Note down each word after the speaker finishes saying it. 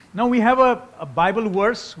Now we have a Bible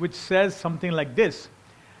verse which says something like this.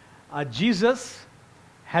 Jesus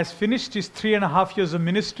has finished his 3.5 years of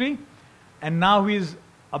ministry, and now he is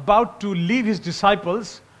about to leave his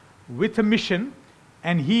disciples with a mission,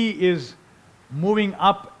 and he is moving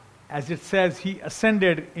up, as it says, he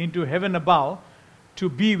ascended into heaven above to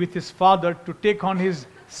be with his Father, to take on his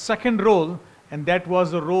second role, and that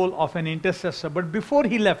was the role of an intercessor. But before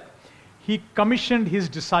he left, he commissioned his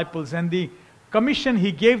disciples, and the commission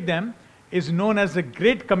he gave them is known as the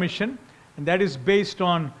Great Commission, and that is based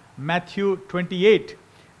on Matthew 28.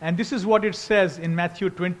 And this is what it says in Matthew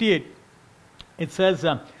 28. It says,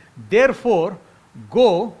 therefore,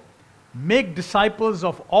 go, make disciples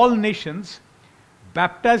of all nations,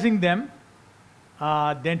 baptizing them,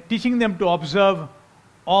 then teaching them to observe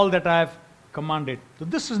all that I have commanded. So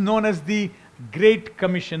this is known as the Great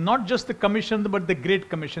Commission. Not just the commission, but the Great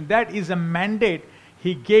Commission. That is a mandate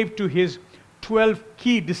he gave to his 12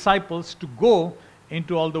 key disciples to go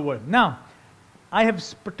into all the world. Now, I have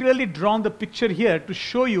particularly drawn the picture here to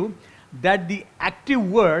show you that the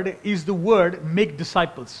active word is the word make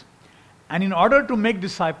disciples. And in order to make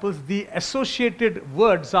disciples, the associated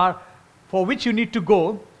words are for which you need to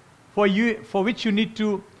go, for which you need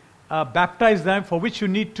to baptize them, for which you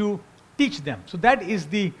need to teach them. So that is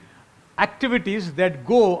the activities that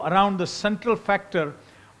go around the central factor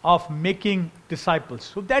of making disciples.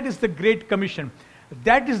 So that is the Great Commission.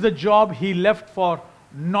 That is the job he left for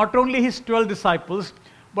not only his 12 disciples,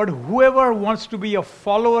 but whoever wants to be a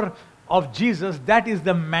follower of Jesus. That is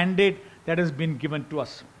the mandate that has been given to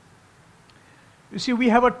us. You see, we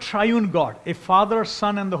have a triune God, a Father,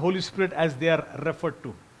 Son, and the Holy Spirit, as they are referred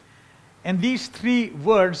to. And these three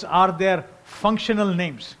words are their functional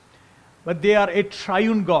names, but they are a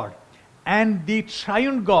triune God. And the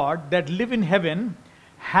triune God that live in heaven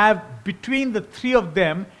have between the three of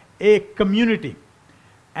them a community.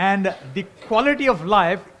 And the quality of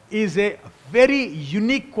life is a very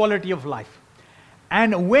unique quality of life.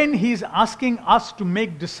 And when he's asking us to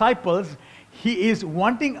make disciples, he is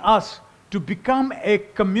wanting us to become a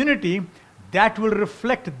community that will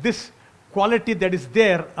reflect this quality that is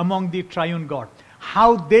there among the triune God.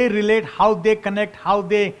 How they relate, how they connect, how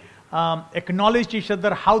they acknowledge each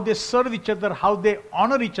other, how they serve each other, how they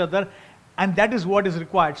honor each other, and that is what is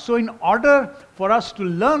required. So in order for us to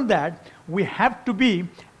learn that, we have to be,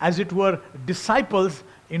 as it were, disciples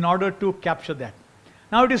in order to capture that.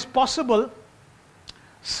 Now it is possible,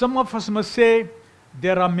 some of us must say,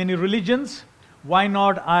 there are many religions, why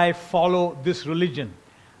not I follow this religion?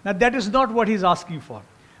 Now that is not what he's asking for.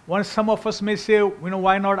 Some of us may say,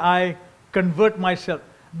 why not I convert myself?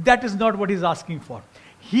 That is not what he's asking for.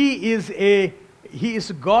 He is a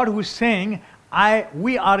God who is saying,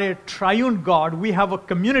 we are a triune God, we have a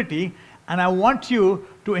community, and I want you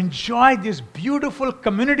to enjoy this beautiful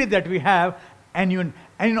community that we have. And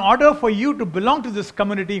in order for you to belong to this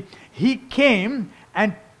community, he came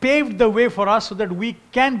and paved the way for us so that we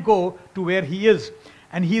can go to where he is.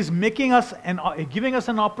 And he is making us and giving us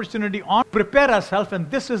an opportunity to prepare ourselves, and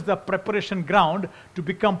this is the preparation ground to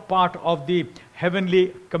become part of the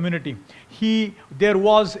heavenly community. There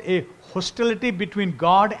was a hostility between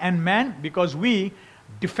God and man because we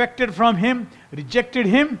defected from him, rejected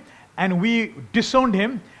him, and we disowned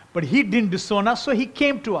him, but he didn't disown us, so he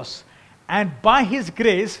came to us. And by his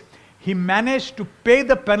grace, he managed to pay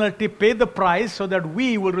the penalty, pay the price, so that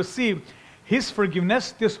we will receive his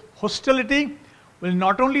forgiveness. This hostility will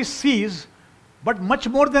not only cease, but much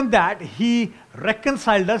more than that, he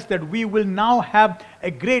reconciled us that we will now have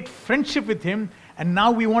a great friendship with him, and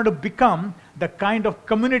now we want to become the kind of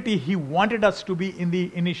community he wanted us to be in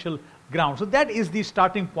the initial ground. So that is the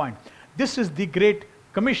starting point. This is the Great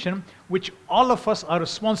Commission, which all of us are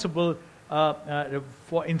responsible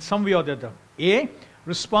for in some way or the other. A,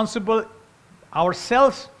 responsible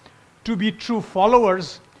ourselves to be true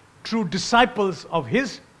followers, true disciples of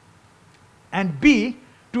his, and B,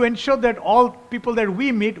 to ensure that all people that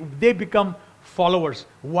we meet, they become followers.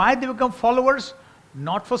 Why they become followers?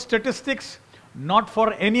 Not for statistics, not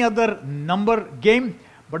for any other number game,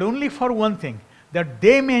 but only for one thing, that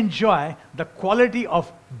they may enjoy the quality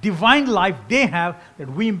of divine life they have, that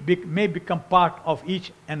we may become part of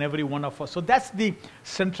each and every one of us. So that's the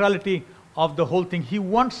centrality of the whole thing. He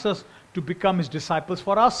wants us to become his disciples.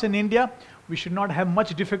 For us in India, we should not have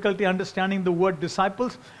much difficulty understanding the word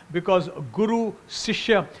disciples, because Guru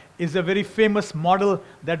Sishya is a very famous model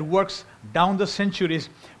that works down the centuries.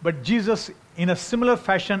 But Jesus, in a similar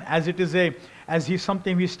fashion, as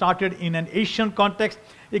something he started in an Asian context,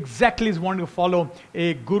 exactly is wanting to follow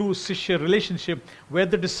a Guru Sishya relationship, where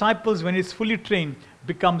the disciples, when he's fully trained,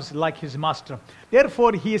 becomes like his master.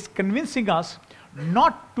 Therefore, he is convincing us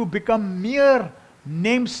not to become mere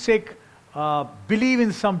namesake, believe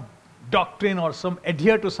in some doctrine or some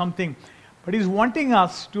adhere to something, but he's wanting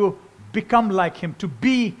us to become like him, to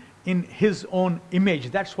be in his own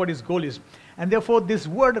image. That's what his goal is. And therefore, this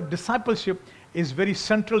word of discipleship is very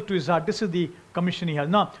central to his heart. This is the commission he has.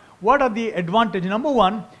 Now, what are the advantages? Number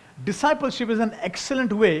one, discipleship is an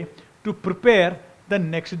excellent way to prepare the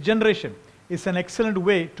next generation. It's an excellent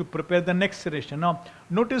way to prepare the next generation. Now,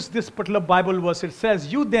 notice this particular Bible verse. It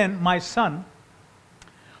says, "You then, my son."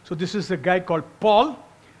 So this is a guy called Paul.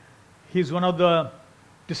 He's one of the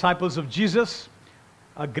disciples of Jesus,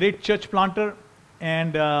 a great church planter,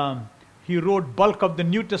 and he wrote bulk of the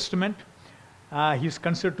New Testament. He's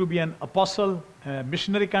considered to be an apostle,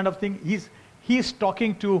 missionary kind of thing. He's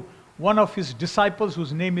talking to one of his disciples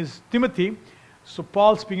whose name is Timothy. So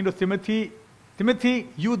Paul speaking to Timothy, "Timothy,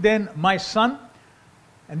 you then, my son."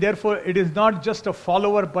 And therefore, it is not just a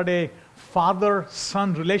follower, but a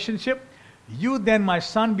father-son relationship. "You then, my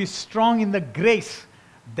son, be strong in the grace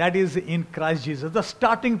that is in Christ Jesus." The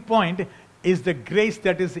starting point is the grace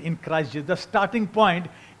that is in Christ Jesus. The starting point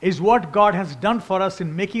is what God has done for us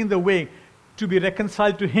in making the way to be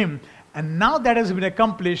reconciled to him. And now that has been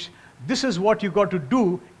accomplished, this is what you got to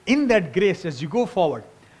do in that grace as you go forward.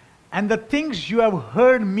 "And the things you have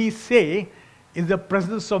heard me say in the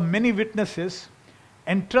presence of many witnesses,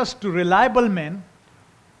 entrust to reliable men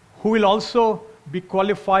who will also be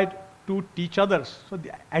qualified to teach others." So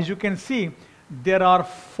as you can see, there are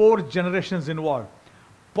 4 generations involved.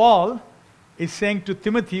 Paul is saying to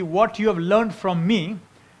Timothy, what you have learned from me,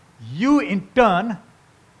 you in turn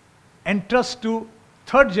entrust to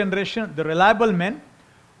 3rd generation, the reliable men,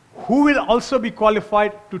 who will also be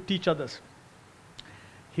qualified to teach others.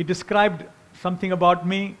 He described something about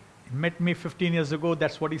me. He met me 15 years ago.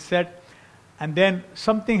 That's what he said. And then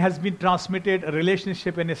something has been transmitted, a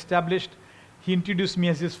relationship and established. He introduced me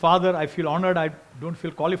as his father. I feel honored. I don't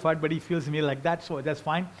feel qualified, but he feels me like that, so that's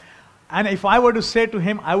fine. And if I were to say to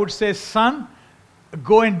him, I would say, "Son,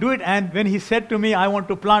 go and do it." And when he said to me, "I want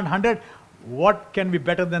to plant 100, what can be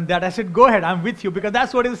better than that?" I said, "Go ahead, I'm with you," because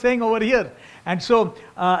that's what he's saying over here. And so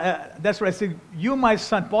that's what I said. "You, my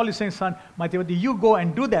son," Paul is saying, "Son, my Timothy, you go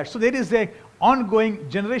and do that." So there is a ongoing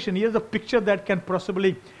generation. Here's a picture that can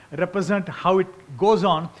possibly represent how it goes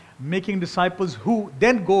on, making disciples who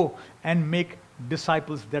then go and make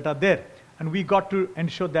disciples that are there. And we got to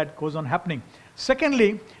ensure that goes on happening.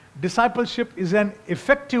 Secondly, discipleship is an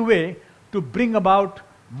effective way to bring about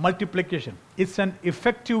multiplication. It's an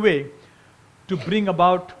effective way to bring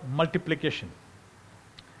about multiplication.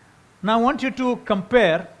 Now I want you to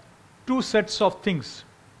compare 2 sets of things.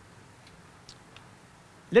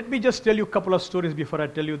 Let me just tell you a couple of stories before I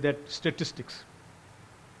tell you that statistics.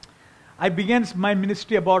 I began my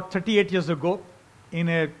ministry about 38 years ago in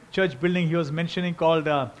a church building he was mentioning called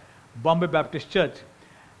Bombay Baptist Church.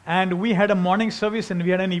 And we had a morning service and we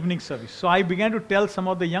had an evening service. So I began to tell some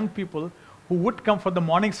of the young people who would come for the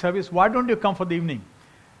morning service, "Why don't you come for the evening?"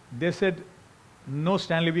 They said, "No,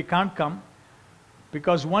 Stanley, we can't come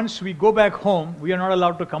because once we go back home, we are not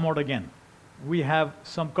allowed to come out again. We have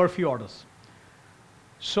some curfew orders."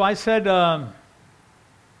 So I said,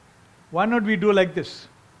 "Why not we do like this?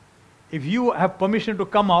 If you have permission to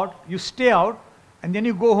come out, you stay out, and then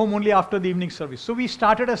you go home only after the evening service." So we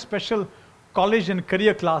started a special college and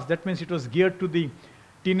career class. That means it was geared to the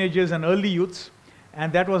teenagers and early youths,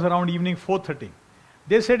 and that was around evening 4:30.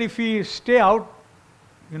 They said, "If we stay out,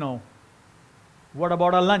 what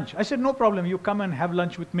about our lunch?" I said, "No problem, you come and have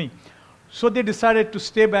lunch with me." So they decided to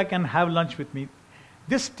stay back and have lunch with me.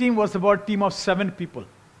 This team was about a team of 7 people.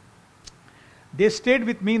 They stayed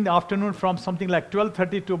with me in the afternoon from something like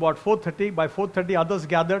 12:30 to about 4:30. By 4:30, others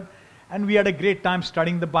gathered, and we had a great time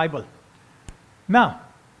studying the Bible. Now,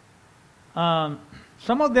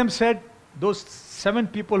 some of them said, those 7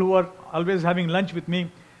 people who were always having lunch with me,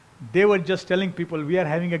 they were just telling people, "We are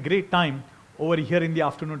having a great time over here in the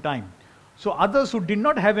afternoon time." So others who did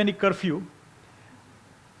not have any curfew,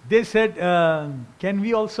 they said, "Can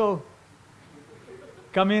we also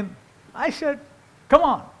come in?" I said, "Come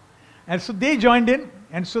on." And so they joined in,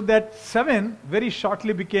 and so that 7 very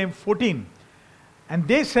shortly became 14. And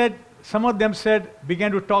they said, some of them said,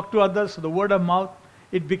 began to talk to others, so the word of mouth,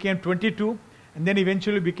 it became 22, and then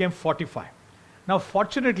eventually became 45. Now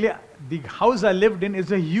fortunately, the house I lived in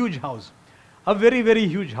is a huge house, a very, very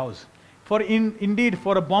huge house. Indeed,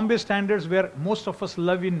 for a Bombay standards where most of us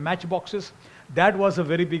live in matchboxes, that was a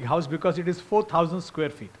very big house because it is 4,000 square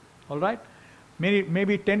feet, all right?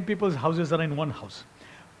 Maybe 10 people's houses are in one house.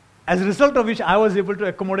 As a result of which, I was able to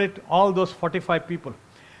accommodate all those 45 people.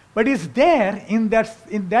 But he's there in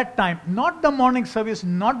that time, not the morning service,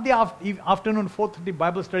 not the afternoon 4:30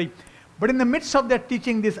 Bible study, but in the midst of that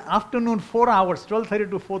teaching, this afternoon 4 hours, 12:30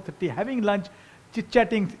 to 4:30, having lunch,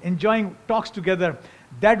 chit-chatting, enjoying talks together,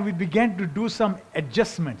 that we began to do some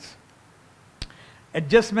adjustments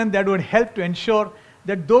that would help to ensure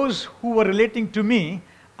that those who were relating to me,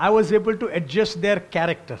 I was able to adjust their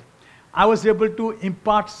character. I was able to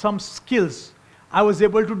impart some skills. I was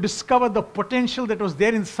able to discover the potential that was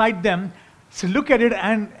there inside them, so look at it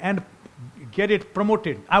and get it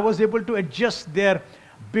promoted. I was able to adjust their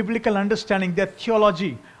biblical understanding, their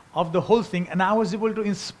theology of the whole thing, and I was able to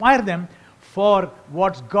inspire them for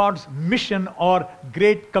what God's mission or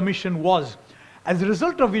Great Commission was. As a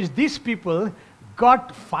result of which, these people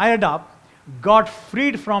got fired up, got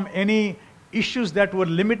freed from any issues that were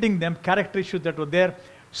limiting them, character issues that were there,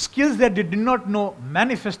 skills that they did not know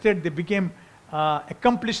manifested, they became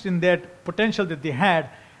accomplished in that potential that they had,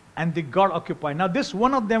 and they got occupied. Now this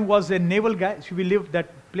one of them was a naval guy. So we lived, that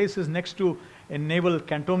place is next to a naval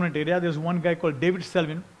cantonment area. There's one guy called David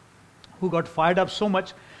Selvin who got fired up so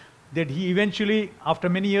much that he eventually, after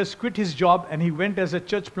many years, quit his job and he went as a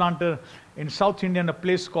church planter in South India in a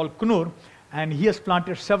place called Kunur, and he has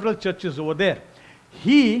planted several churches over there.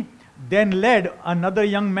 He then led another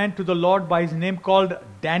young man to the Lord by his name called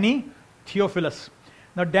Danny Theophilus.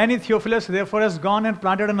 Now Danny Theophilus therefore has gone and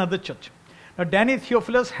planted another church. Now Danny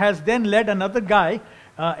Theophilus has then led another guy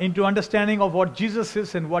into understanding of what Jesus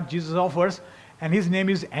is and what Jesus offers, and his name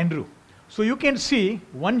is Andrew. So you can see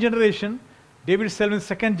one generation, David Selvin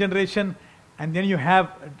second generation, and then you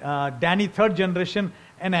have Danny third generation,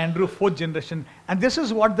 and Andrew fourth generation. And this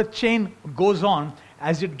is what the chain goes on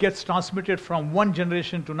as it gets transmitted from one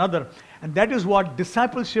generation to another. And that is what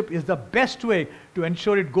discipleship is, the best way to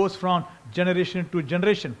ensure it goes from generation to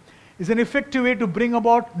generation. It's an effective way to bring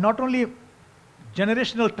about not only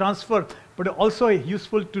generational transfer, but also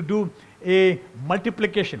useful to do a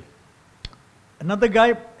multiplication. Another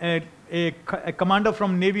guy, a commander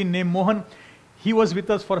from Navy named Mohan, he was with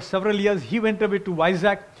us for several years. He went away to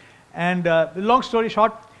Vizag, and long story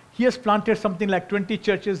short, he has planted something like 20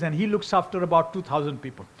 churches, and he looks after about 2,000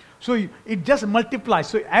 people. So it just multiplies.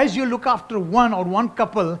 So as you look after one or one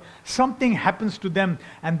couple, something happens to them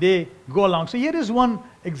and they go along. So here is one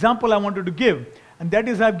example I wanted to give, and that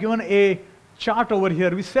is I've given a chart over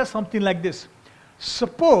here which says something like this.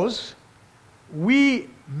 Suppose we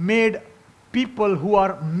made people who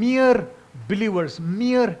are mere believers,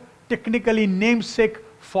 mere technically namesake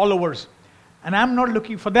followers, and I'm not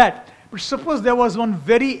looking for that. But suppose there was one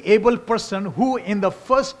very able person who in the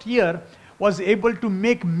first year was able to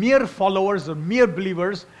make mere followers or mere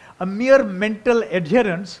believers, a mere mental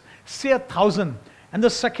adherents, say 1,000. And the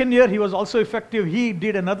second year he was also effective. He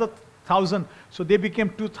did another 1,000, so they became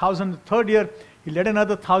 2,000. The third year he led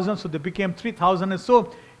another 1,000, so they became 3,000. And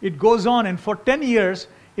so it goes on, and for 10 years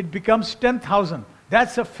it becomes 10,000.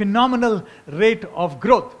 That's a phenomenal rate of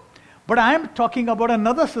growth. But I am talking about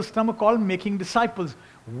another system called making disciples.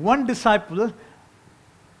 One disciple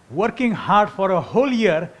working hard for a whole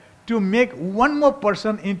year to make one more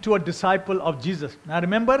person into a disciple of Jesus. Now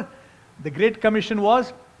remember, the Great Commission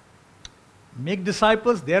was, make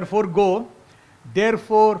disciples, therefore go,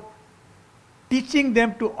 therefore teaching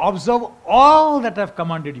them to observe all that I have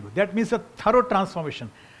commanded you. That means a thorough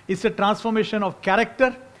transformation. It's a transformation of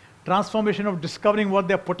character, transformation of discovering what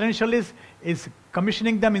their potential is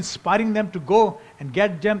commissioning them, inspiring them to go and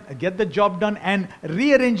get the job done, and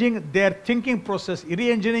rearranging their thinking process,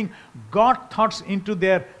 rearranging God thoughts into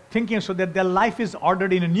their thinking so that their life is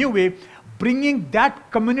ordered in a new way, bringing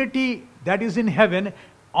that community that is in heaven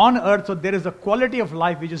on earth, so there is a quality of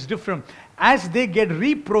life which is different. As they get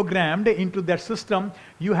reprogrammed into that system,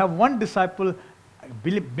 you have one disciple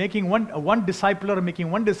making one disciple, or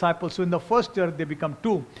making one disciple. So in the first year they become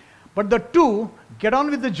two. But the two get on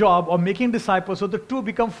with the job of making disciples, so the two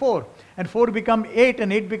become 4, and 4 become 8,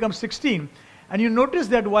 and 8 becomes 16. And you notice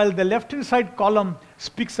that while the left-hand side column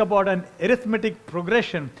speaks about an arithmetic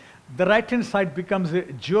progression, the right-hand side becomes a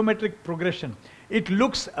geometric progression. It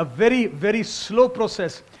looks a very, very slow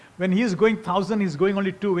process. When he is going 1,000, he's going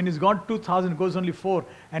only 2. When he's gone 2,000, goes only 4,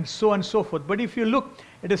 and so forth. But if you look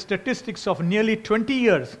at the statistics of nearly 20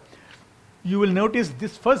 years, you will notice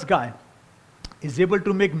this first guy is able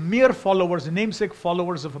to make mere followers, namesake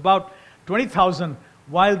followers of about 20,000,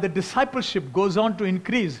 while the discipleship goes on to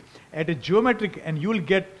increase at a geometric, and you will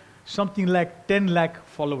get something like 10 lakh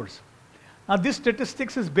followers. Now this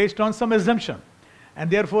statistics is based on some assumption, and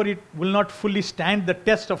therefore it will not fully stand the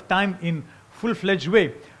test of time in full-fledged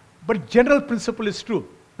way. But general principle is true.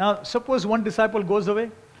 Now suppose one disciple goes away,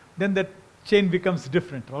 then the chain becomes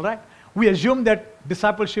different, all right? We assume that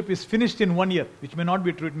discipleship is finished in 1 year, which may not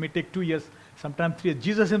be true. It may take 2 years, sometimes 3 years.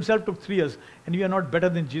 Jesus himself took 3 years, and we are not better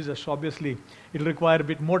than Jesus, so obviously it will require a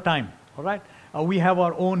bit more time. All right? We have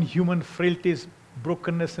our own human frailties,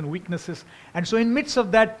 brokenness, and weaknesses. And so in midst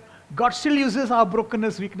of that, God still uses our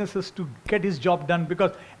brokenness, weaknesses to get his job done,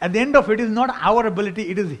 because at the end of it is not our ability,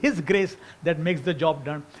 it is his grace that makes the job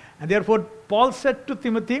done. And therefore, Paul said to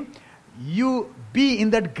Timothy, you be in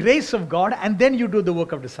that grace of God, and then you do the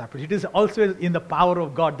work of discipleship. It is also in the power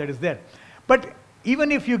of God that is there. But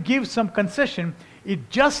even if you give some concession, it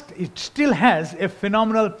still has a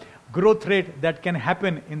phenomenal growth rate that can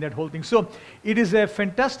happen in that whole thing. So it is a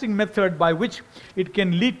fantastic method by which it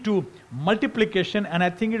can lead to multiplication, and I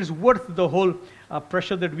think it is worth the whole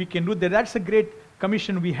pressure that we can do. That's a great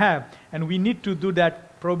commission we have, and we need to do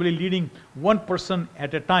that, probably leading one person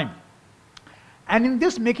at a time. And in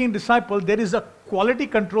this making disciples, there is a quality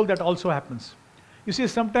control that also happens. You see,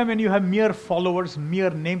 sometimes when you have mere followers, mere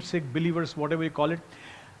namesake believers, whatever you call it,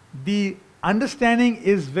 the understanding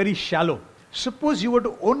is very shallow. Suppose you were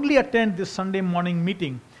to only attend this Sunday morning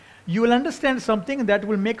meeting, you will understand something that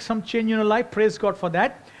will make some change in your life. Praise God for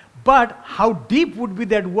that. But how deep would be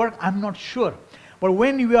that work, I'm not sure. But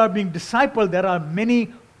when you are being discipled, there are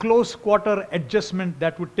many close quarter adjustments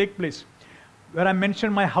that would take place. Where I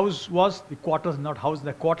mentioned my house was, the quarters, not house,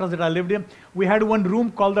 the quarters that I lived in, we had one room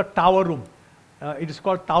called the tower room. It is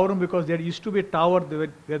called tower room because there used to be a tower where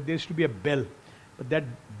there used to be a bell. But that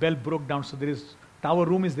bell broke down, so there is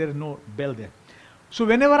no bell there. So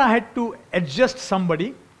whenever I had to adjust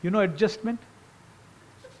somebody, adjustment?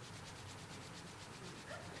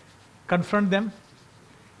 Confront them.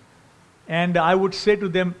 And I would say to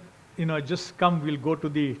them, just come, we'll go to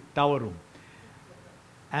the tower room.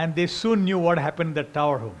 And they soon knew what happened in the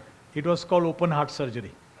tower room. It was called open heart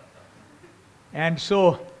surgery. And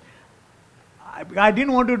so I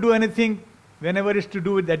didn't want to do anything whenever it's to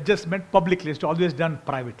do with adjustment publicly. It's always done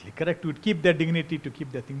privately, correct? To keep their dignity, to keep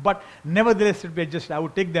their thing. But nevertheless, I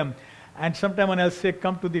would take them. And sometime when I'll say,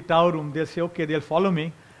 come to the tower room, they'll say, okay, they'll follow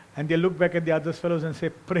me. And they'll look back at the other fellows and say,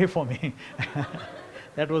 pray for me.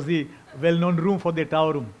 That was the well-known room for the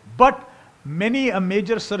tower room. But many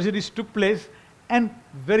major surgeries took place, and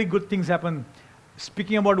very good things happened.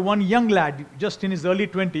 Speaking about one young lad, just in his early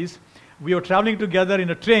 20s, we were traveling together in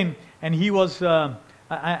a train, and he was... a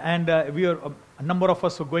number of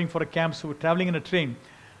us were going for a camp, so we're traveling in a train.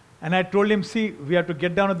 And I told him, see, we have to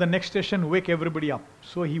get down at the next station, wake everybody up.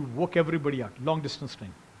 So he woke everybody up, long distance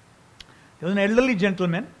train. There was an elderly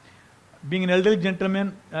gentleman. Being an elderly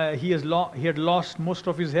gentleman, he had lost most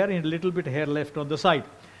of his hair and a little bit hair left on the side.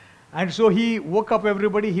 And so he woke up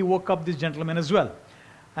everybody, he woke up this gentleman as well.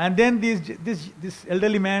 And then this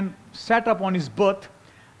elderly man sat up on his berth,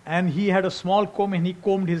 and he had a small comb, and he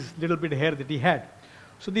combed his little bit of hair that he had.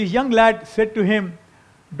 So this young lad said to him,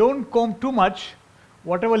 don't comb too much.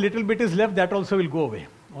 Whatever little bit is left, that also will go away.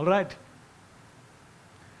 All right?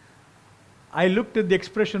 I looked at the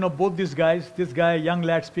expression of both these guys. This guy, young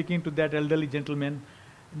lad, speaking to that elderly gentleman.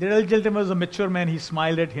 The elderly gentleman was a mature man. He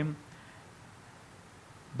smiled at him.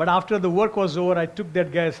 But after the work was over, I took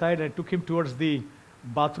that guy aside. I took him towards the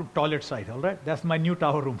bathroom, toilet side. All right? That's my new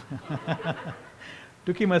tower room.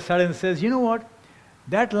 Took him aside and says, you know what?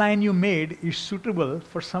 That line you made is suitable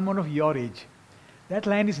for someone of your age. That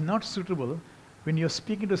line is not suitable when you're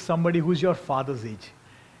speaking to somebody who's your father's age.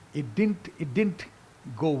 It didn't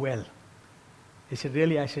go well. He said,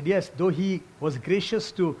 really? I said, yes, though he was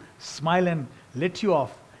gracious to smile and let you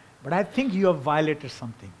off, but I think you have violated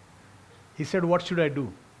something. He said, what should I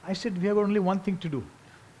do? I said, we have only one thing to do.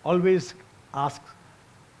 Always ask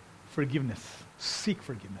forgiveness. Seek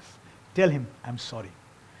forgiveness. Tell him, I'm sorry.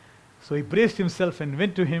 So he braced himself and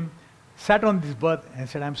went to him, sat on this berth and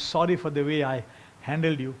said, I'm sorry for the way I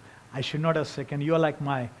handled you. I should not have second. You are like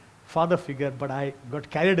my father figure, but I got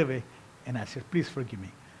carried away. And I said, please forgive me.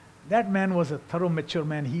 That man was a thorough, mature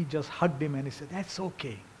man. He just hugged him and he said, that's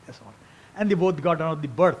okay. That's all. And they both got out of the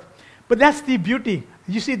berth. But that's the beauty.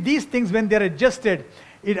 You see, these things, when they're adjusted,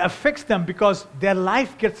 it affects them because their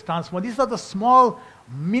life gets transformed. These are the small,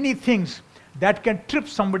 mini things that can trip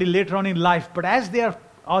somebody later on in life. But as they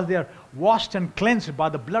are washed and cleansed by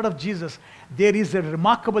the blood of Jesus, there is a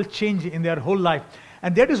remarkable change in their whole life.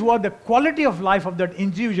 And that is what the quality of life of that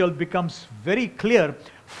individual becomes very clear,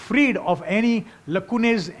 freed of any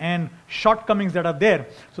lacunae and shortcomings that are there.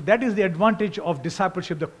 So that is the advantage of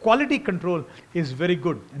discipleship. The quality control is very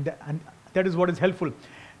good, and that is what is helpful.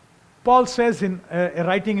 Paul says in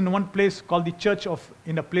writing in one place called the church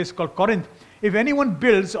in a place called Corinth, if anyone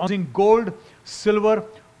builds using gold, silver,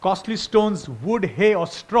 costly stones, wood, hay, or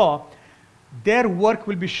straw, their work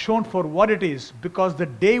will be shown for what it is, because the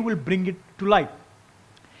day will bring it to light.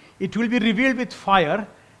 It will be revealed with fire,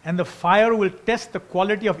 and the fire will test the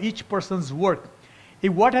quality of each person's work.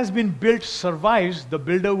 If what has been built survives, the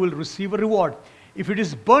builder will receive a reward. If it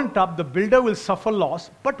is burnt up, the builder will suffer loss,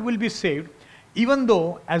 but will be saved, even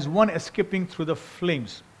though as one escaping through the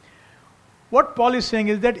flames. What Paul is saying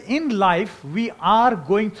is that in life, we are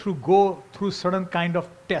go through certain kind of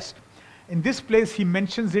test. In this place, he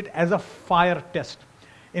mentions it as a fire test.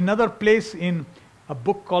 In another place, in a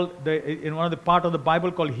book called, in one of the part of the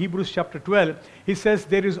Bible called Hebrews chapter 12, he says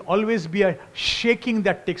there is always be a shaking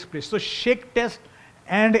that takes place. So shake test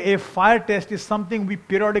and a fire test is something we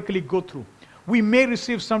periodically go through. We may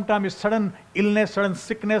receive sometimes a sudden illness, sudden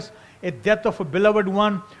sickness, a death of a beloved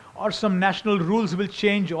one, or some national rules will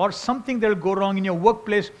change, or something that will go wrong in your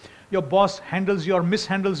workplace. Your boss handles you or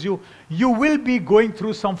mishandles you. You will be going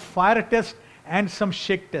through some fire test and some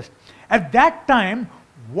shake test. At that time,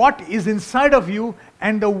 what is inside of you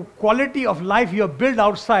and the quality of life you have built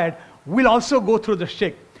outside will also go through the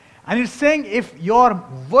shake. And it's saying if your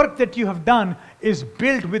work that you have done is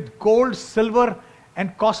built with gold, silver,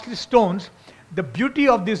 and costly stones, the beauty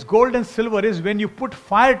of this gold and silver is when you put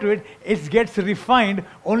fire to it, it gets refined,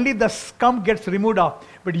 only the scum gets removed off.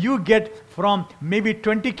 But you get from maybe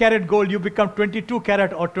 20 karat gold, you become 22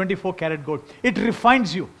 karat or 24 karat gold. It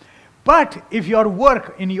refines you. But if your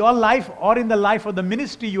work in your life or in the life of the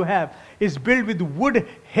ministry you have is built with wood,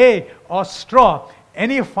 hay, or straw,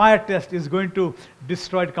 any fire test is going to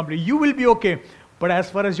destroy it completely. You will be okay, but as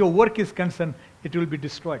far as your work is concerned, it will be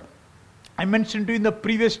destroyed. I mentioned to you in the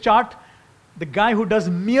previous chart, the guy who does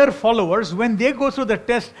mere followers, when they go through the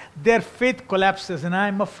test, their faith collapses. And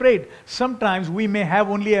I'm afraid sometimes we may have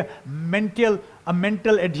only a mental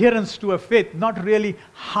adherence to a faith, not really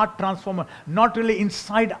heart transformer, not really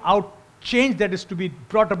inside out change that is to be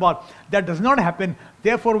brought about. That does not happen.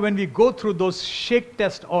 Therefore, when we go through those shake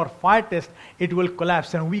test or fire test, it will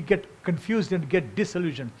collapse and we get confused and get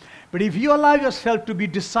disillusioned. But if you allow yourself to be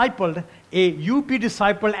discipled, you be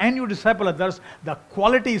discipled and you disciple others, the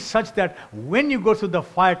quality is such that when you go through the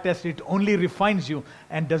fire test, it only refines you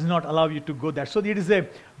and does not allow you to go there. So it is a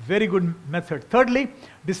very good method. Thirdly,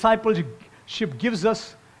 discipleship gives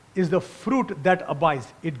us is the fruit that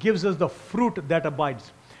abides. It gives us the fruit that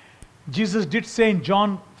abides. Jesus did say in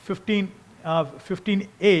John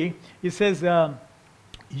 15a, he says,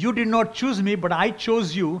 you did not choose me, but I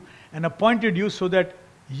chose you and appointed you so that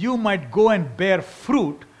you might go and bear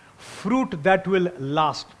fruit that will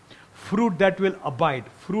last, fruit that will abide,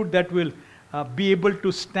 fruit that will be able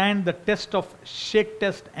to stand the test of shake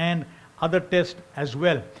test and other tests as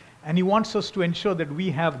well. And he wants us to ensure that we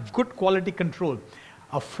have good quality control,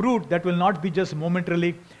 a fruit that will not be just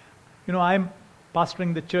momentarily. You know, I'm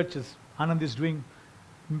pastoring the churches. Anand is doing,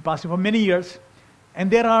 pastoring for many years.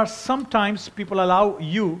 And there are sometimes people allow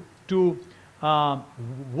you to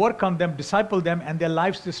work on them, disciple them, and their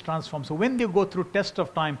lives is transformed. So when they go through test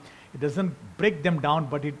of time, it doesn't break them down,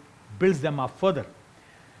 but it builds them up further.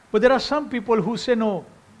 But there are some people who say, no,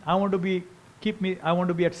 I want to be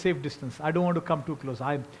at safe distance. I don't want to come too close.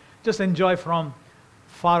 I just enjoy from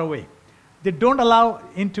far away. They don't allow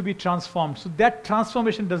in to be transformed. So that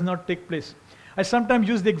transformation does not take place. I sometimes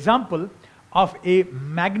use the example of a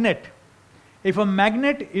magnet. If a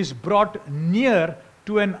magnet is brought near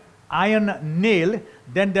to an iron nail,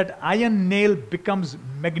 then that iron nail becomes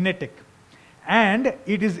magnetic. And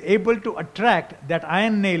it is able to attract, that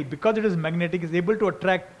iron nail, because it is magnetic, is able to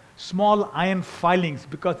attract small iron filings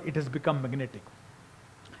because it has become magnetic.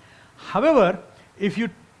 However, if you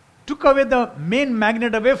took away the main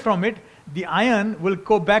magnet away from it, the iron will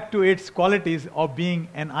go back to its qualities of being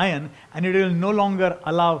an iron, and it will no longer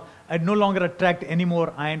attract any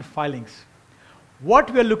more iron filings. What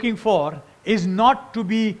we are looking for is not to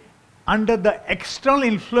be under the external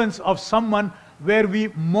influence of someone where we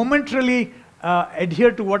momentarily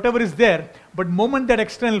adhere to whatever is there, but moment that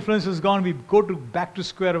external influence is gone, we go back to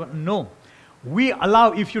square one. No. We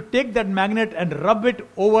allow, if you take that magnet and rub it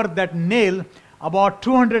over that nail about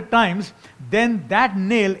 200 times, then that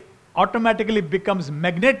nail automatically becomes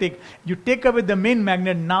magnetic. You take away the main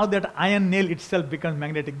magnet, now that iron nail itself becomes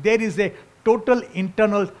magnetic. There is a total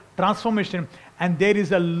internal transformation, and there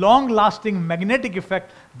is a long-lasting magnetic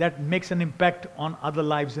effect that makes an impact on other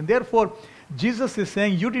lives. And therefore, Jesus is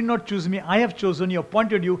saying, you did not choose me, I have chosen you,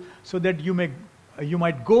 appointed you, so that you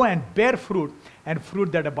might go and bear fruit, and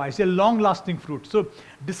fruit that abides, a long-lasting fruit. So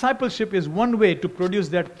discipleship is one way to produce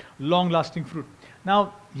that long-lasting fruit.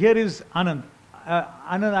 Now, here is Anand.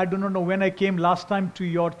 Anand, I do not know when I came last time to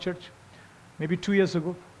your church. Maybe 2 years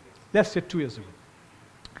ago. Let's say 2 years ago.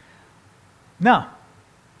 Now,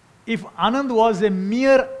 if Anand was a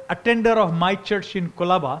mere attender of my church in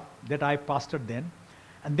Kolaba, that I pastored then,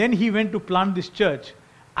 and then he went to plant this church,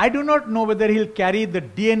 I do not know whether he'll carry the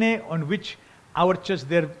DNA on which our church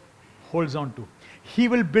there holds on to. He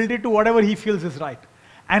will build it to whatever he feels is right.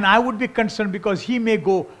 And I would be concerned because he may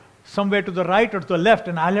go somewhere to the right or to the left,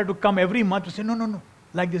 and I'll have to come every month to say, no,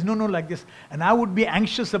 like this, no, like this. And I would be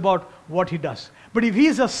anxious about what he does. But if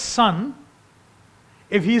he's a son,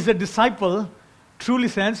 if he's a disciple, truly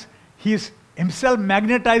sense, he's himself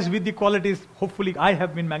magnetized with the qualities, hopefully I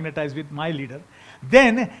have been magnetized with my leader,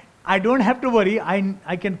 then I don't have to worry.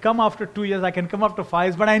 I can come after 2 years, I can come after 5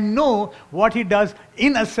 years, but I know what he does,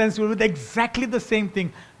 in a sense, will be exactly the same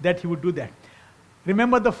thing that he would do that.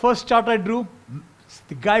 Remember the first chart I drew?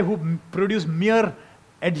 The guy who produced mere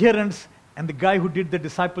adherents and the guy who did the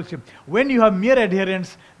discipleship. When you have mere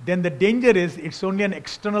adherents, then the danger is it's only an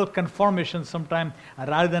external conformation sometimes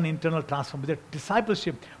rather than internal transformation. The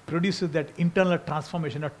discipleship produces that internal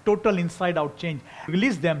transformation, a total inside-out change.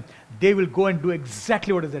 Release them, they will go and do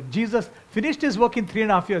exactly what is that. Jesus finished his work in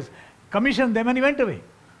 3.5 years, commissioned them, and he went away.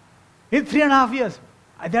 In 3.5 years.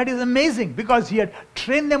 That is amazing because he had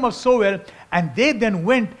trained them up so well, and they then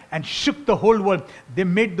went and shook the whole world. They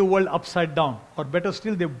made the world upside down, or better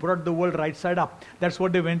still, they brought the world right side up. That's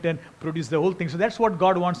what they went and produced the whole thing. So that's what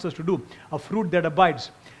God wants us to do, a fruit that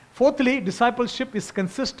abides. Fourthly, discipleship is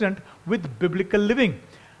consistent with biblical living.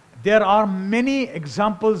 There are many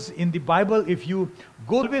examples in the Bible. If you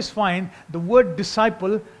go, always find the word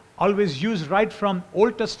disciple always used right from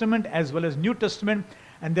Old Testament as well as New Testament.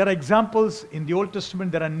 And there are examples in the Old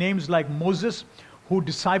Testament. There are names like Moses, who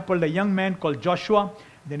discipled a young man called Joshua.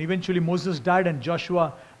 Then eventually Moses died and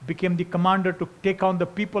Joshua became the commander to take on the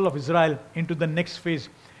people of Israel into the next phase.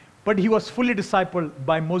 But he was fully discipled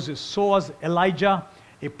by Moses. So was Elijah,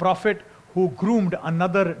 a prophet who groomed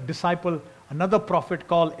another disciple, another prophet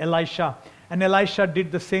called Elisha. And Elisha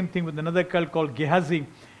did the same thing with another girl called Gehazi.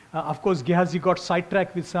 Of course, Gehazi got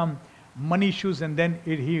sidetracked with some money issues and then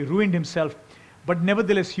he ruined himself. But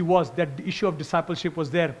nevertheless, that issue of discipleship was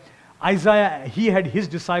there. Isaiah, he had his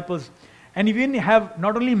disciples. And even have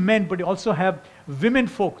not only men, but you also have women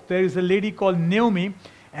folk. There is a lady called Naomi,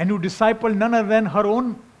 and who discipled none other than her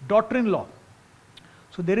own daughter-in-law.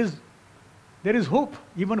 So there is hope,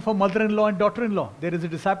 even for mother-in-law and daughter-in-law. There is a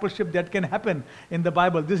discipleship that can happen in the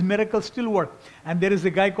Bible. This miracle still work. And there is a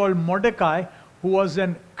guy called Mordecai, who was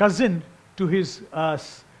a cousin to his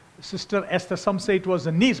sister Esther. Some say it was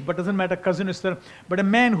a niece, but doesn't matter, cousin Esther. But a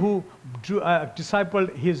man who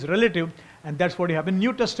discipled his relative, and that's what happened. In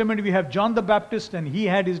New Testament, we have John the Baptist, and he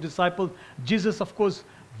had his disciples. Jesus, of course,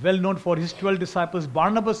 well known for his 12 disciples.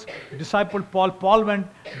 Barnabas discipled Paul. Paul went,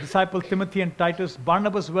 discipled Timothy and Titus.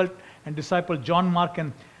 Barnabas went and discipled John, Mark.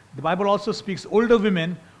 And the Bible also speaks older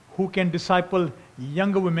women who can disciple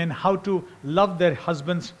younger women, how to love their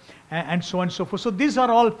husbands, and so on and so forth. So these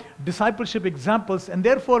are all discipleship examples, and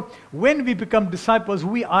therefore when we become disciples,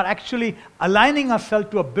 we are actually aligning ourselves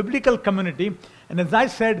to a biblical community, and as I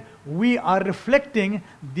said, we are reflecting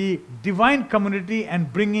the divine community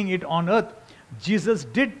and bringing it on earth. Jesus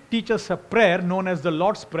did teach us a prayer known as the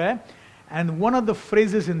Lord's Prayer, and one of the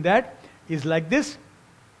phrases in that is like this: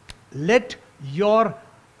 let your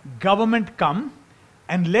government come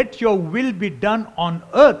and let your will be done on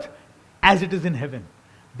earth as it is in heaven.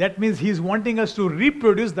 That means he's wanting us to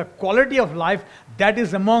reproduce the quality of life that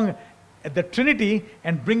is among the Trinity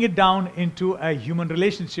and bring it down into a human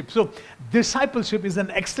relationship. So discipleship is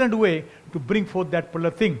an excellent way to bring forth that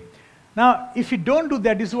particular thing. Now, if you don't do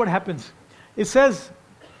that, this is what happens. It says,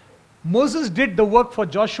 Moses did the work for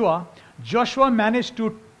Joshua. Joshua managed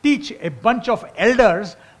to teach a bunch of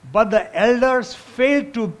elders, but the elders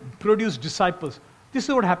failed to produce disciples. This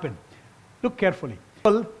is what happened. Look carefully.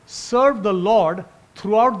 People served the Lord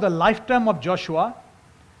throughout the lifetime of Joshua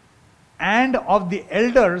and of the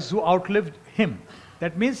elders who outlived him.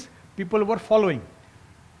 That means people were following.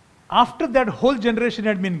 After that whole generation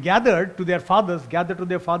had been gathered to their fathers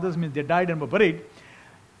means they died and were buried,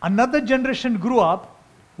 another generation grew up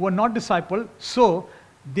who were not discipled, so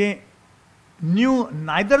they knew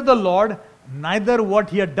neither the Lord, neither what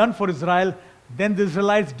he had done for Israel. Then the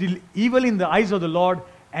Israelites did evil in the eyes of the Lord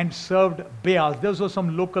and served Baals. Those were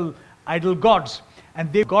some local idol gods.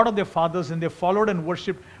 And they God of their fathers, and they followed and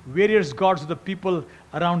worshipped various gods of the people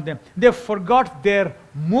around them. They forgot their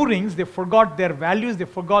moorings, they forgot their values, they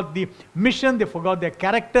forgot the mission, they forgot their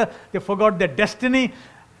character, they forgot their destiny.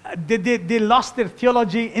 They lost their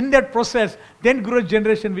theology in that process. Then grew a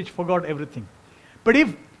generation which forgot everything. But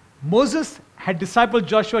if Moses had discipled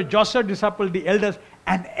Joshua, Joshua discipled the elders,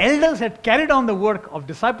 and elders had carried on the work of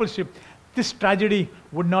discipleship, this tragedy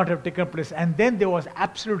would not have taken place. And then there was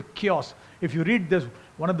absolute chaos. If you read this,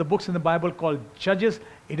 one of the books in the Bible called Judges,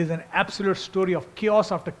 it is an absolute story of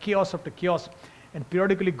chaos after chaos after chaos. And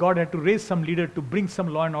periodically God had to raise some leader to bring some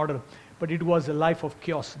law and order. But it was a life of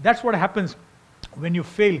chaos. That's what happens when you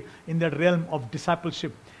fail in that realm of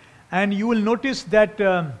discipleship. And you will notice that,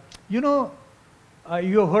 you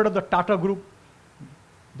have heard of the Tata Group,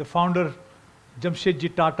 the founder,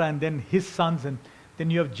 Jamshedji Tata, and then his sons, and then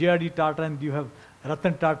you have J.R.D. Tata, and you have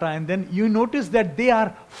Ratan Tata, and then you notice that they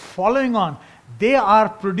are following on. They are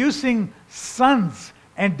producing sons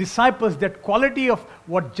and disciples. That quality of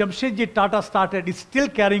what Jamshedji Tata started is still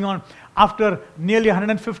carrying on after nearly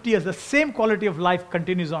 150 years. The same quality of life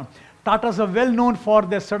continues on. Tatas are well known for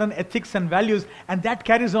their certain ethics and values, and that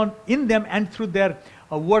carries on in them and through their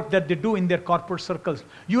work that they do in their corporate circles.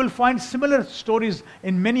 You will find similar stories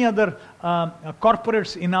in many other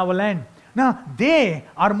corporates in our land. Now, they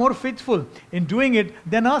are more faithful in doing it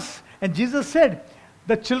than us. And Jesus said,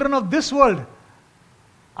 the children of this world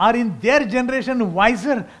are in their generation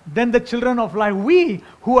wiser than the children of light. We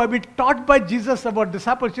who have been taught by Jesus about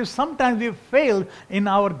discipleship, sometimes we fail in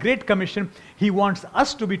our Great Commission. He wants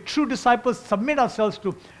us to be true disciples, submit ourselves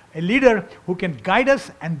to a leader who can guide us,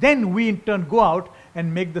 and then we in turn go out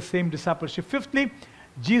and make the same discipleship. Fifthly,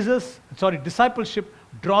 discipleship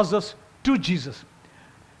draws us to Jesus.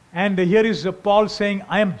 And here is Paul saying,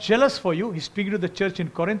 I am jealous for you. He's speaking to the church in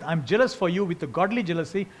Corinth. I'm jealous for you with a godly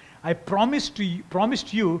jealousy. I promised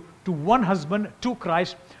you to one husband, to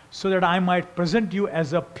Christ, so that I might present you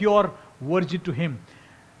as a pure virgin to him.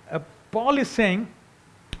 Paul is saying,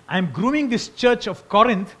 I'm grooming this church of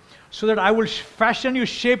Corinth so that I will fashion you,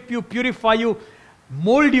 shape you, purify you,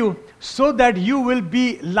 mold you, so that you will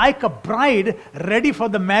be like a bride ready for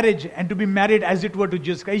the marriage and to be married as it were to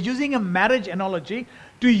Jesus. He's using a marriage analogy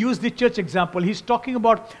to use the church example. He's talking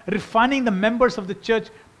about refining the members of the church,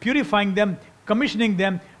 purifying them, commissioning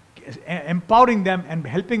them, empowering them, and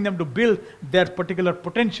helping them to build their particular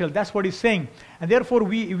potential. That's what he's saying. And therefore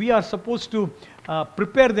we are supposed to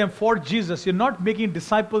prepare them for Jesus. You're not making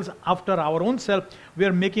disciples after our own self. We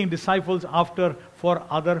are making disciples for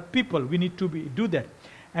other people. We need to do that.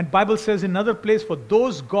 And Bible says in another place, for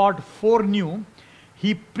those God foreknew,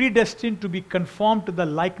 he predestined to be conformed to the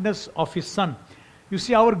likeness of his Son. You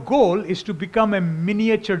see, our goal is to become a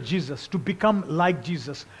miniature Jesus, to become like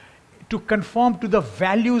Jesus, to conform to the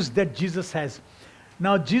values that Jesus has.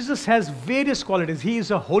 Now, Jesus has various qualities. He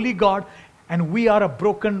is a holy God, and we are a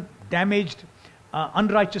broken, damaged,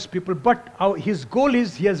 unrighteous people. But his goal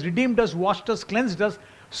is, he has redeemed us, washed us, cleansed us,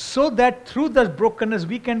 so that through that brokenness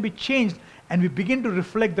we can be changed and we begin to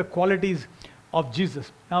reflect the qualities of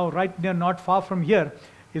Jesus. Now, right there, not far from here,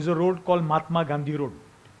 is a road called Mahatma Gandhi Road.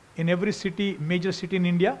 In every city, major city in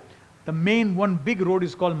India, the main one big road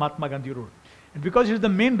is called Mahatma Gandhi Road. And because it is the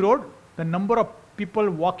main road, the number of people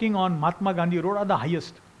walking on Mahatma Gandhi Road are the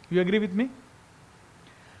highest. You agree with me?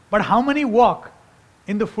 But how many walk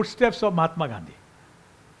in the footsteps of Mahatma Gandhi?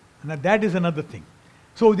 Now that is another thing.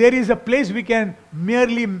 So there is a place we can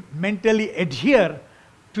merely mentally adhere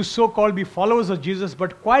to so-called be followers of Jesus,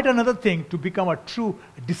 but quite another thing to become a true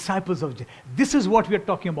disciples of Jesus. This is what we are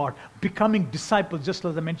talking about, becoming disciples, just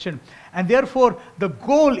as I mentioned. And therefore, the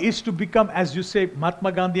goal is to become, as you say,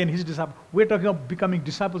 Mahatma Gandhi and his disciples. We're talking about becoming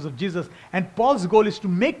disciples of Jesus. And Paul's goal is to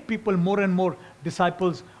make people more and more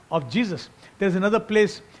disciples of Jesus. There's another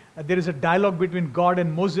place, there is a dialogue between God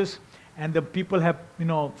and Moses, and the people have,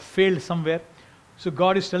 failed somewhere. So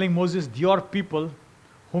God is telling Moses, your people,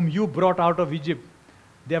 whom you brought out of Egypt,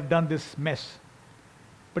 they have done this mess.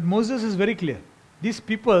 But Moses is very clear. These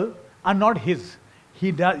people are not his.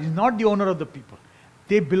 He's not the owner of the people.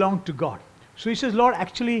 They belong to God. So he says, Lord,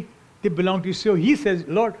 actually, they belong to you. So he says,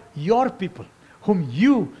 Lord, your people, whom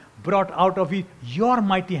you brought out of your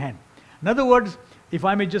mighty hand. In other words, if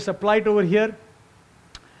I may just apply it over here,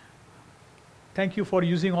 thank you for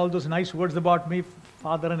using all those nice words about me,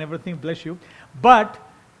 Father and everything, bless you. But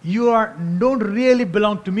you don't really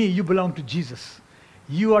belong to me, you belong to Jesus.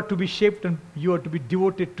 You are to be shaped and you are to be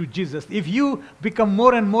devoted to Jesus. If you become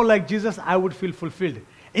more and more like Jesus, I would feel fulfilled.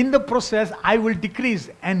 In the process, I will decrease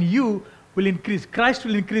and you will increase. Christ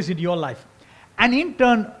will increase in your life. And in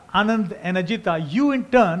turn, Anand and Ajita, you in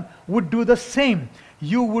turn would do the same.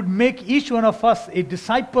 You would make each one of us a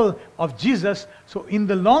disciple of Jesus. So in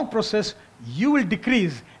the long process, you will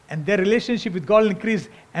decrease and their relationship with God will increase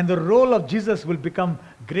and the role of Jesus will become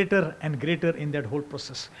greater and greater in that whole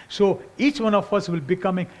process. So each one of us will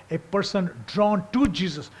becoming a person drawn to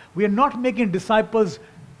Jesus. We are not making disciples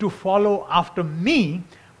to follow after me,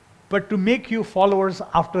 but to make you followers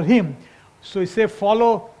after him. So he say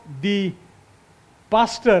follow the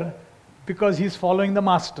pastor because he's following the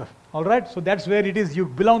master. All right? So that's where it is. You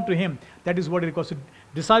belong to him. That is what it calls. So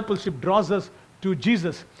discipleship draws us to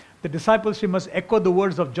Jesus. The discipleship must echo the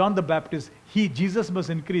words of John the Baptist. Jesus must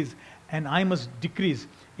increase and I must decrease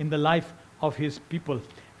in the life of his people.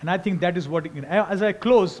 And I think that is what, as I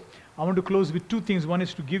close, I want to close with two things. One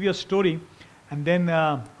is to give you a story and then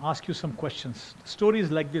ask you some questions. The story is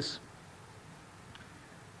like this.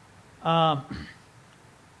 There are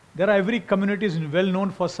every community is well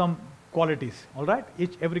known for some qualities, all right?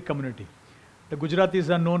 Every community. The Gujaratis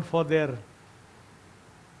are known for their,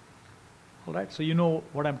 all right? So you know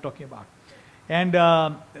what I'm talking about. And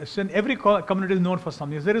so every community is known for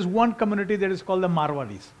something. There is one community that is called the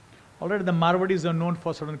Marwadis. All right, the Marwadis are known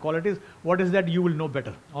for certain qualities. What is that? You will know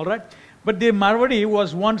better. All right, but the Marwadi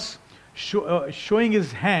was once showing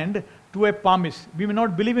his hand to a palmist. We may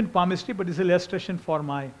not believe in palmistry, but it's an illustration for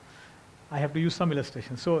I have to use some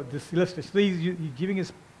illustration. So this illustration, so he's giving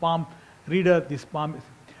his palm reader this palm.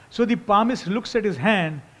 So the palmist looks at his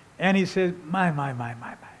hand and he says,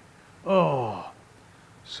 my. Oh.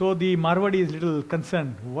 So the Marwadi is a little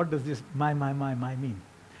concerned. What does this my mean?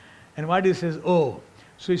 And Marwadi says, oh.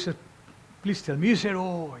 So he says, please tell me. You said,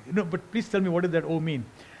 oh, but please tell me what does that oh mean?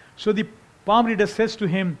 So the palm reader says to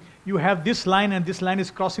him, you have this line and this line is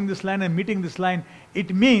crossing this line and meeting this line.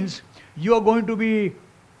 It means you are going to be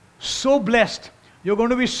so blessed. You're going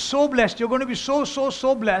to be so blessed. You're going to be so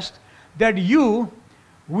blessed that you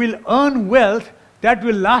will earn wealth that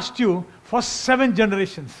will last you for 7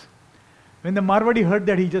 generations. When the Marwadi heard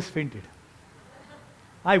that, he just fainted.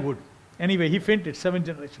 I would. Anyway, he fainted, 7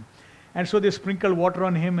 generations. And so they sprinkled water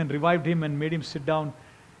on him and revived him and made him sit down.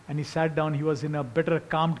 And he sat down. He was in a better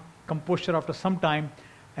calm composure after some time.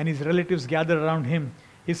 And his relatives gathered around him.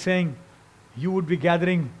 He's saying, you would be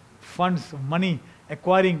gathering funds, money,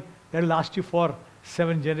 acquiring that will last you for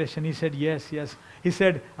 7 generations. He said, yes. He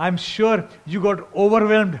said, I'm sure you got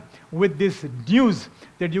overwhelmed with this news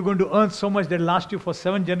that you're going to earn so much that will last you for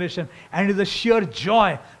 7 generations. And it is a sheer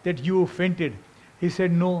joy that you fainted. He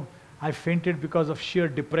said, no, I fainted because of sheer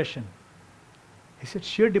depression. He said,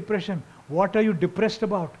 sheer depression? What are you depressed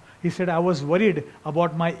about? He said, I was worried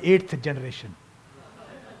about my 8th generation.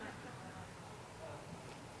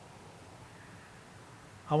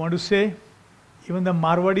 I want to say, even the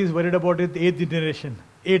Marwadi is worried about his 8th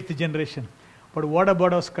generation. But what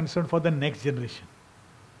about us concerned for the next generation?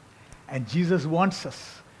 And Jesus wants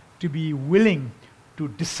us to be willing to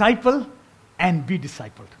disciple and be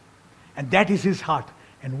discipled. And that is his heart.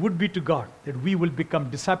 And would be to God that we will become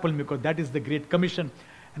disciple makers. That is the Great Commission.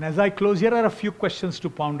 And as I close, here are a few questions to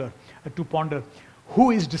ponder.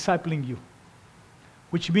 Who is discipling you?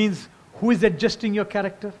 Which means, who is adjusting your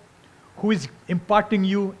character? Who is imparting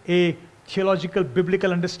you a theological,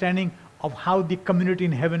 biblical understanding of how the community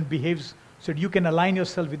in heaven behaves so that you can align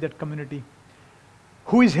yourself with that community?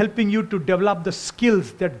 Who is helping you to develop the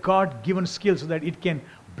skills, that God-given skills, so that it can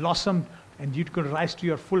blossom and you can rise to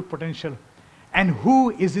your full potential? And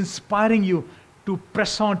who is inspiring you to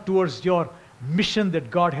press on towards your mission that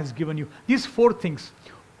God has given you? These 4 things.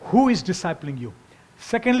 Who is discipling you?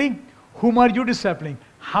 Secondly, whom are you discipling?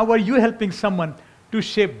 How are you helping someone to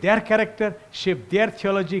shape their character, shape their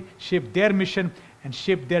theology, shape their mission, and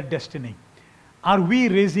shape their destiny? Are we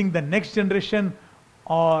raising the next generation,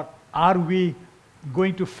 or are we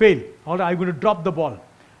going to fail? Or are you going to drop the ball?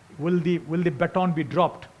 Will the baton be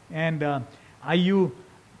dropped? And are you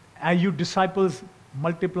disciples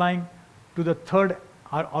multiplying to the 3rd,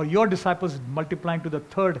 or your disciples multiplying to the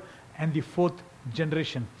 3rd and the 4th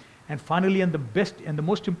generation? And finally, and the best and the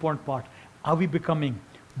most important part, are we becoming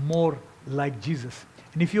more like Jesus?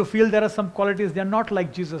 And if you feel there are some qualities they are not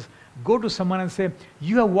like Jesus, go to someone and say,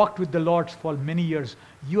 you have walked with the Lord for many years.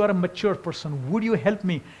 You are a mature person. Would you help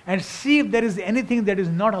me? And see if there is anything that is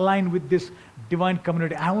not aligned with this divine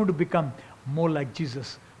community. I want to become more like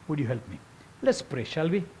Jesus. Would you help me? Let's pray, shall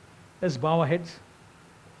we? Let's bow our heads.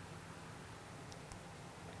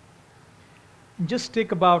 Just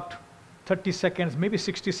take about 30 seconds, maybe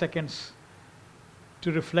 60 seconds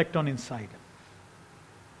to reflect on inside.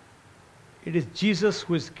 It is Jesus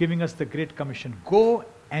who is giving us the Great Commission. Go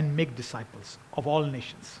and make disciples of all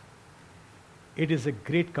nations. It is a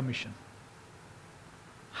Great Commission.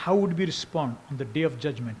 How would we respond on the day of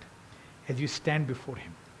judgment as we stand before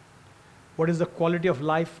him? What is the quality of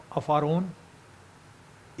life of our own?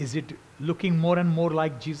 Is it looking more and more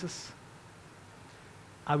like Jesus?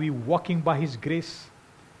 Are we walking by his grace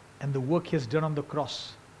and the work he has done on the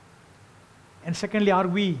cross? And secondly, are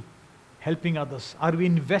we helping others? Are we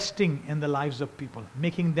investing in the lives of people,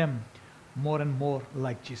 making them more and more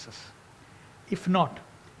like Jesus? If not,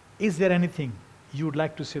 is there anything you would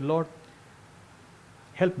like to say, Lord,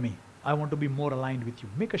 help me I want to be more aligned with you.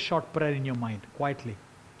 Make a short prayer in your mind, quietly.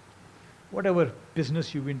 Whatever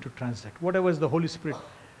business you want to transact, whatever is the Holy Spirit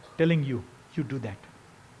telling you, you do that.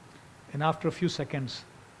 And after a few seconds,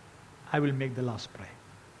 I will make the last prayer.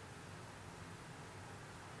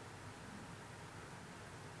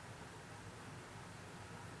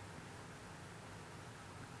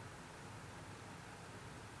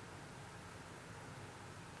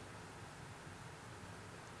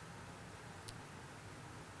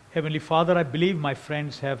 Heavenly Father, I believe my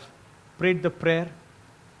friends have prayed the prayer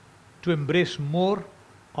to embrace more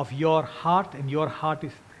of your heart, and your heart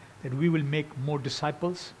is that we will make more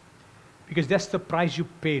disciples, because that's the price you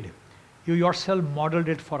paid. You yourself modeled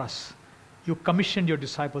it for us. You commissioned your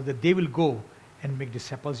disciples that they will go and make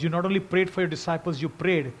disciples. You not only prayed for your disciples, you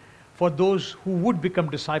prayed for those who would become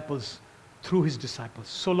disciples through his disciples.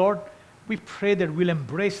 So Lord, we pray that we'll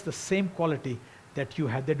embrace the same quality that you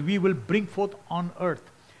had, that we will bring forth on earth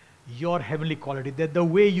your heavenly quality, that the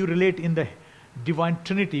way you relate in the divine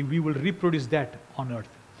Trinity, we will reproduce that on earth.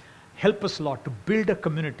 Help us, Lord, to build a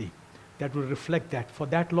community that will reflect that. For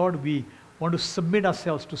that, Lord, we want to submit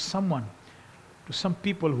ourselves to someone, to some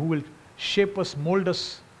people who will shape us, mold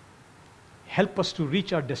us, help us to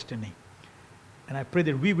reach our destiny. And I pray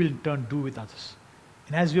that we will in turn do with others.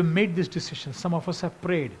 And as we have made this decision, some of us have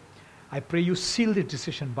prayed. I pray you seal this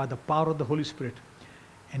decision by the power of the Holy Spirit.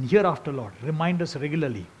 And hereafter, Lord, remind us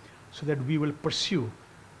regularly so that we will pursue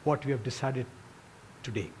what we have decided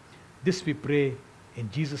today. This we pray in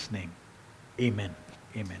Jesus' name. Amen.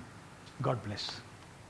 Amen. God bless.